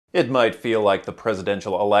It might feel like the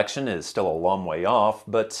presidential election is still a long way off,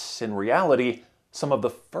 but in reality, some of the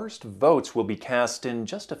first votes will be cast in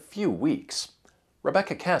just a few weeks.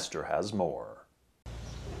 Rebecca Castor has more.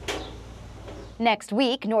 Next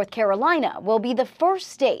week, North Carolina will be the first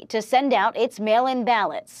state to send out its mail-in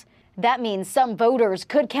ballots. That means some voters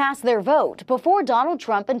could cast their vote before Donald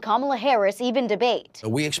Trump and Kamala Harris even debate.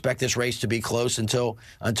 We expect this race to be close until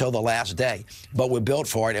the last day, but we're built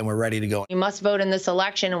for it and we're ready to go. You must vote in this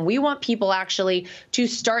election, and we want people actually to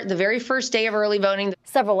start the very first day of early voting.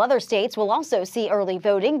 Several other states will also see early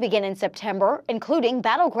voting begin in September, including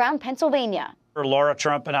battleground Pennsylvania. Laura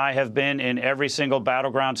Trump and I have been in every single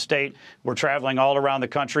battleground state. We're traveling all around the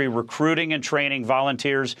country, recruiting and training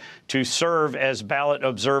volunteers to serve as ballot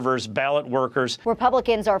observers, ballot workers.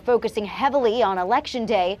 Republicans are focusing heavily on Election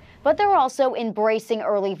Day, but they're also embracing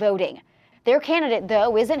early voting. Their candidate,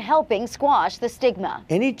 though, isn't helping squash the stigma.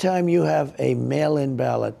 Anytime you have a mail-in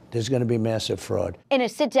ballot, there's going to be massive fraud. In a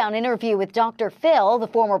sit-down interview with Dr. Phil, the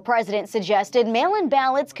former president suggested mail-in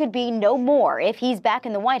ballots could be no more if he's back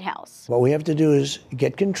in the White House. What we have to do is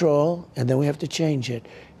get control, and then we have to change it.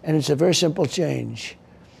 And it's a very simple change.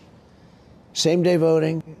 Same-day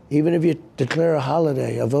voting, even if you declare a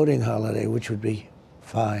holiday, a voting holiday, which would be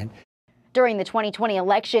fine. During the 2020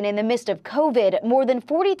 election, in the midst of COVID, more than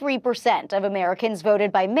 43% of Americans voted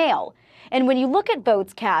by mail. And when you look at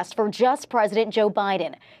votes cast for just President Joe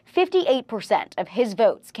Biden, 58% of his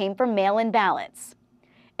votes came from mail-in ballots.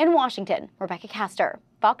 In Washington, Rebecca Castor,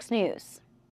 Fox News.